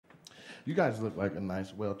You guys look like a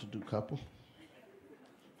nice, well-to-do couple.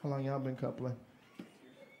 How long y'all been coupling?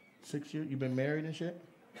 6 years? You been married and shit?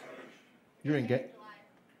 You're engaged?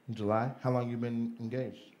 In July? How long you been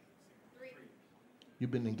engaged? 3.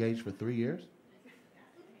 You've been engaged for 3 years?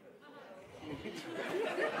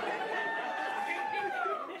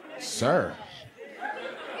 Sir.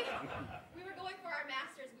 We were going for our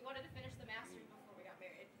masters. We wanted to finish the masters before we got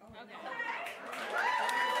married. Okay.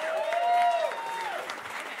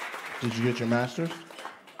 Did you get your master's?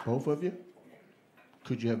 Both of you?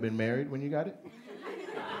 Could you have been married when you got it?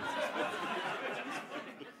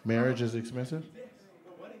 Marriage is expensive?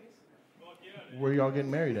 Where y'all getting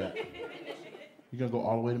married at? You gonna go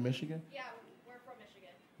all the way to Michigan? Yeah, we're from Michigan.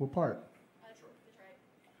 What part? Detroit.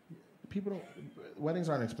 People don't, weddings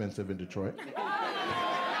aren't expensive in Detroit.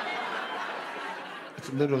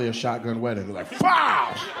 It's literally a shotgun wedding. They're like,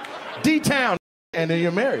 wow! D-town! And then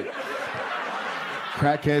you're married.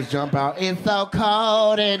 Crackheads jump out. It's so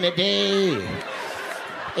cold in the day.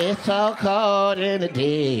 It's so cold in the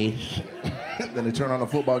day. Then they turn on a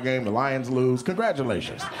football game, the Lions lose.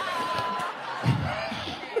 Congratulations.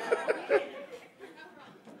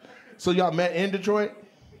 So y'all met in Detroit?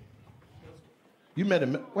 You met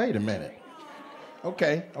him, wait a minute.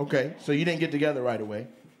 Okay. So you didn't get together right away.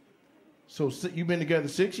 So you've been together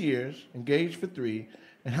 6 years, engaged for 3.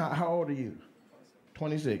 And how old are you?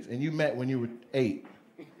 26. And you met when you were 8.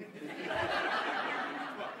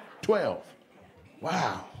 12.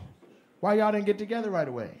 Wow. Why y'all didn't get together right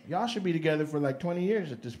away? Y'all should be together for like 20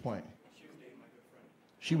 years at this point.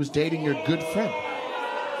 She was dating your good friend.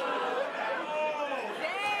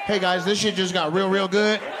 Hey guys, this shit just got real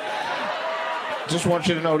good. Just want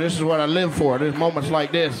you to know this is what I live for. There's moments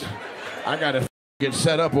like this. I gotta get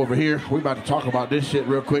set up over here. We about to talk about this shit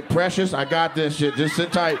real quick. Precious, I got this shit. Just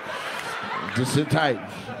sit tight. Just sit tight.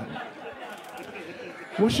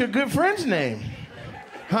 What's your good friend's name?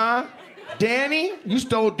 Huh? Danny? You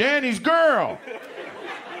stole Danny's girl.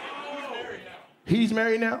 He's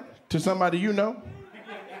married now? To somebody you know?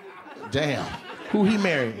 Damn. Who he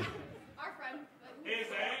married? Our friend.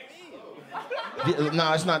 Yeah,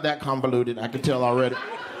 no, it's not that convoluted. I can tell already.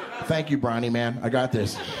 Thank you, Bronny, man. I got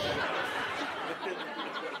this.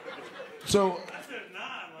 So. I said 9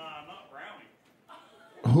 line, not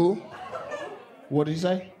brownie. Who? What did he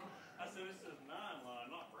say? I said it says 9 line,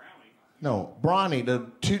 not brownie. No, Bronny,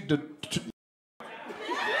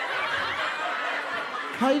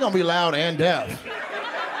 How you gonna be loud and deaf?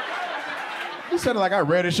 He said it like I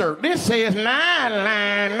read his shirt. This says 9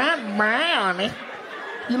 line, not brownie.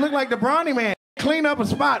 You look like the Bronny man. Clean up a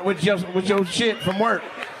spot with your shit from work.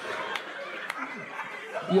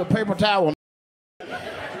 You a paper towel.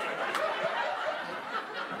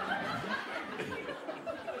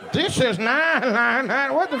 This says 9 line,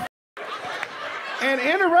 9. What the f? And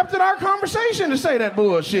interrupted our conversation to say that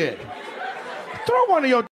bullshit. Throw one of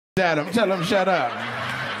your at him. Tell him shut up.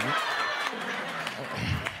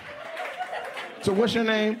 So what's your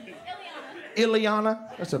name?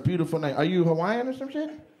 Ileana. That's a beautiful name. Are you Hawaiian or some shit?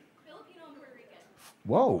 Filipino and Puerto Rican.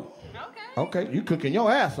 Whoa. Okay. Okay, you cooking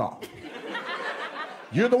your ass off.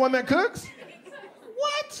 You're the one that cooks?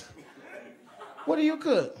 What? What do you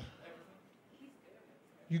cook?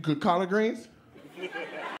 You cook collard greens?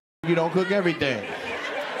 You don't cook everything.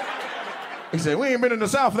 He said, we ain't been in the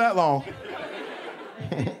South that long.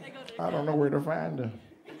 I don't know where to find the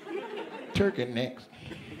turkey necks.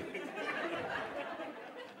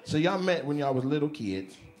 So y'all met when y'all was little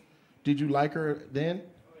kids. Did you like her then?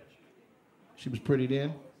 She was pretty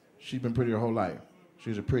then? She's been pretty her whole life. She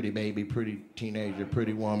was a pretty baby, pretty teenager,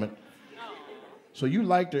 pretty woman. So you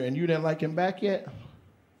liked her and you didn't like him back yet?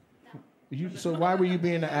 So why were you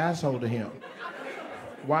being an asshole to him?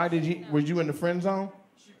 Why did he, was you in the friend zone?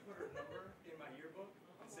 She put her number in my yearbook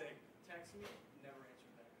and said, text me, never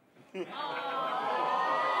answered that.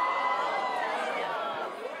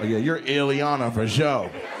 Oh yeah, you're Ileana for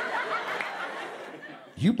sure.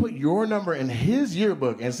 You put your number in his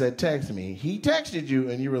yearbook and said, text me. He texted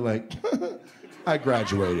you and you were like, I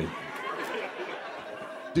graduated.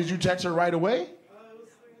 Did you text her right away? It was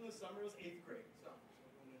in the summer, it was 8th grade. So.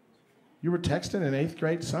 You were texting in 8th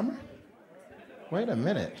grade summer? Wait a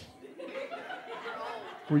minute.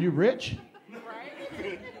 Were you rich?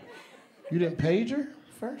 You didn't page her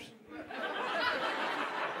first?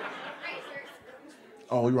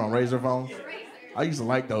 Oh, you were on Razor phones? I used to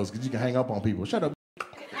like those because you can hang up on people. Shut up.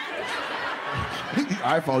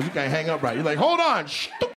 iPhones, you can't hang up right. You're like, hold on.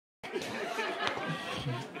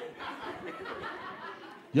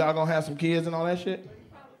 Y'all gonna have some kids and all that shit?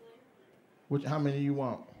 Probably. How many you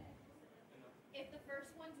want? If the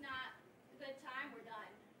first one's not a good time,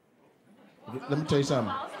 we're done. Let me tell you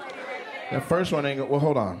something. That first one ain't go. Well,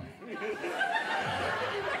 hold on.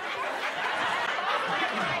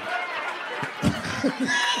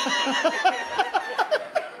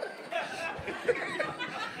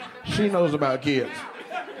 She knows about kids.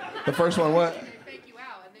 The first one, what? They fake you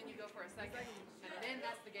out, and then you go for a second, and then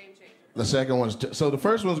that's the game changer. The second one's so the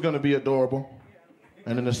first one's gonna be adorable,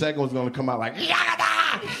 and then the second one's gonna come out like,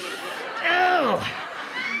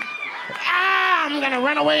 I'm gonna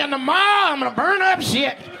run away in the mall. I'm gonna burn up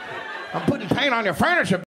shit. I'm putting paint on your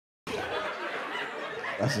furniture.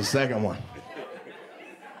 That's the second one.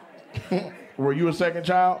 Were you a second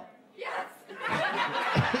child? Yes.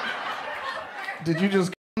 Did you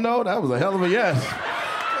just know? That was a hell of a yes.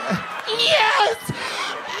 Yes!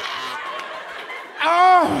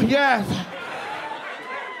 Oh, yes.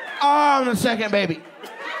 Oh, I'm the second baby.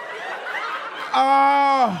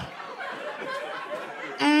 Oh.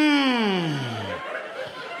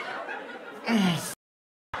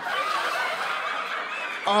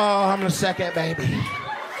 Oh, I'm the second baby.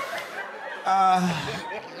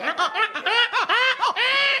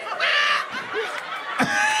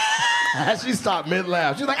 She stopped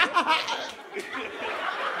mid-laugh. She's like,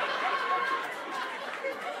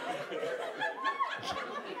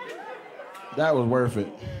 that was worth it.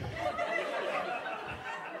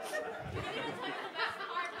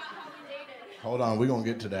 Hold on, we're going to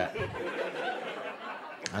get to that.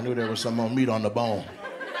 I knew there was some more meat on the bone.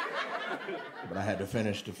 But I had to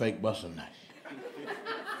finish the fake busting night.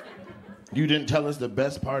 You didn't tell us the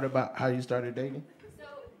best part about how you started dating?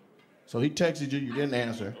 So he texted you, you didn't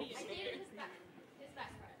answer. I dated his best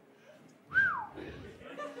friend.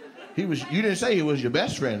 You didn't say he was your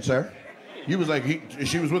best friend, sir. You was like,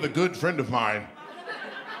 she was with a good friend of mine.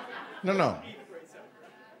 No.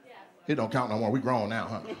 It don't count no more. We grown now,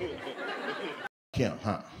 huh? Kim,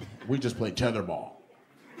 huh? We just play tetherball.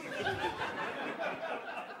 So we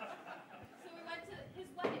went to his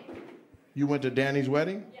wedding. You went to Danny's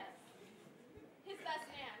wedding? Yes. His best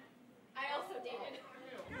man. I also dated.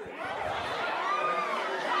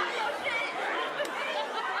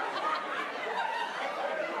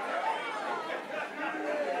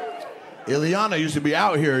 Ileana used to be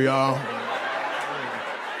out here, y'all.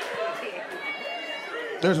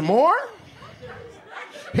 There's more?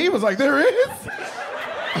 He was like, there is?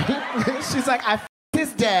 She's like, I f***ed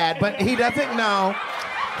his dad, but he doesn't know.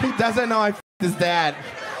 He doesn't know I f***ed his dad.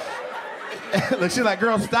 Look, she's like,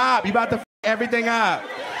 girl, stop. You about to f*** everything up.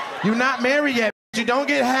 You're not married yet. You don't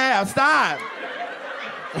get half. Stop.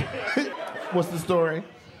 What's the story?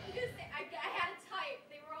 Because I had a type.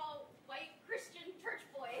 They were all white Christian church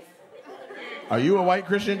boys. Are you a white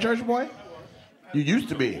Christian church boy? You used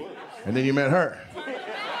to be. And then you met her.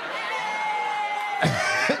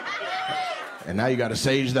 And now you got to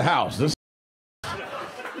sage the house. This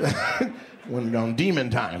went on demon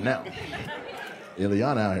time now.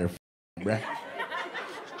 Ileana out here, bruh.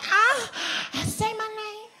 Say my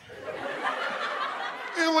name.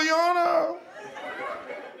 Ileana.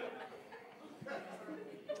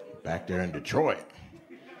 Back there in Detroit.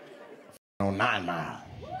 On 9 Mile.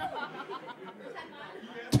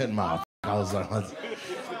 10 Mile. I was like,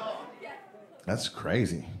 that's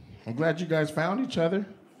crazy. I'm glad you guys found each other.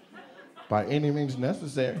 By any means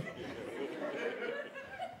necessary.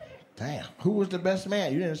 Damn. Who was the best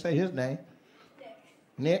man? You didn't say his name.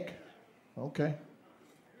 Nick? Okay.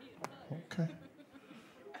 Okay.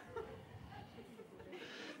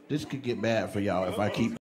 This could get bad for y'all if I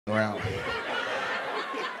keep around.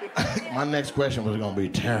 My next question was going to be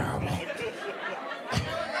terrible.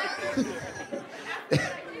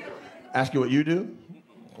 Ask you what you do?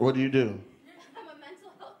 What do you do? I'm a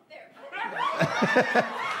mental health therapist.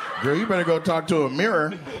 Girl, you better go talk to a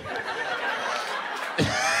mirror.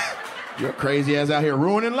 You're crazy ass out here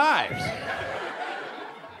ruining lives.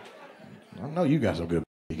 I know you got some good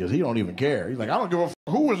because he don't even care. He's like, I don't give a f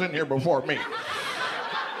who was in here before me.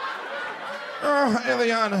 Oh,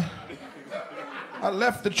 Eliana, I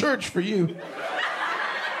left the church for you.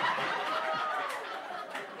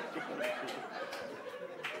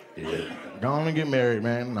 Yeah. Go on and get married,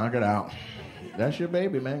 man. Knock it out. That's your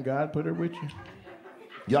baby, man. God put her with you.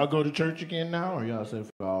 Y'all go to church again now, or y'all say,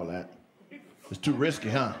 f all that? It's too risky,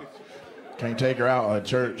 huh? Can't take her out at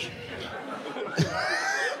church.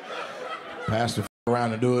 Pastor f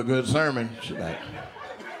around and do a good sermon. She's like,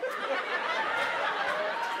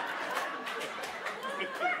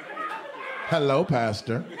 hello,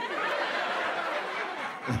 Pastor.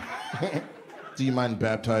 Do you mind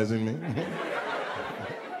baptizing me?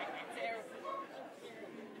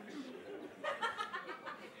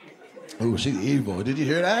 Ooh, she's evil. Did you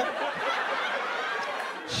hear that?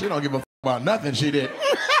 She don't give a f about nothing she did.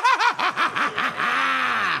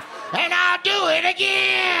 And I it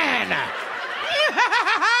again.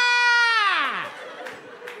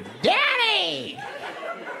 Daddy.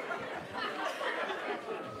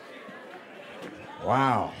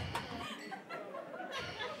 Wow.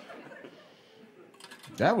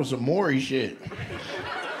 That was some Maury shit.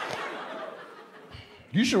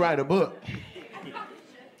 You should write a book.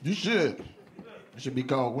 You should. It should be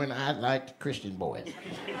called When I Liked Christian Boys.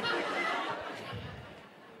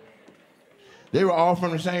 They were all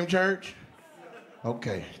from the same church?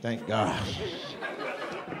 Okay, thank God.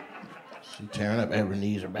 She tearing up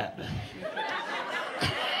Ebenezer Baptist.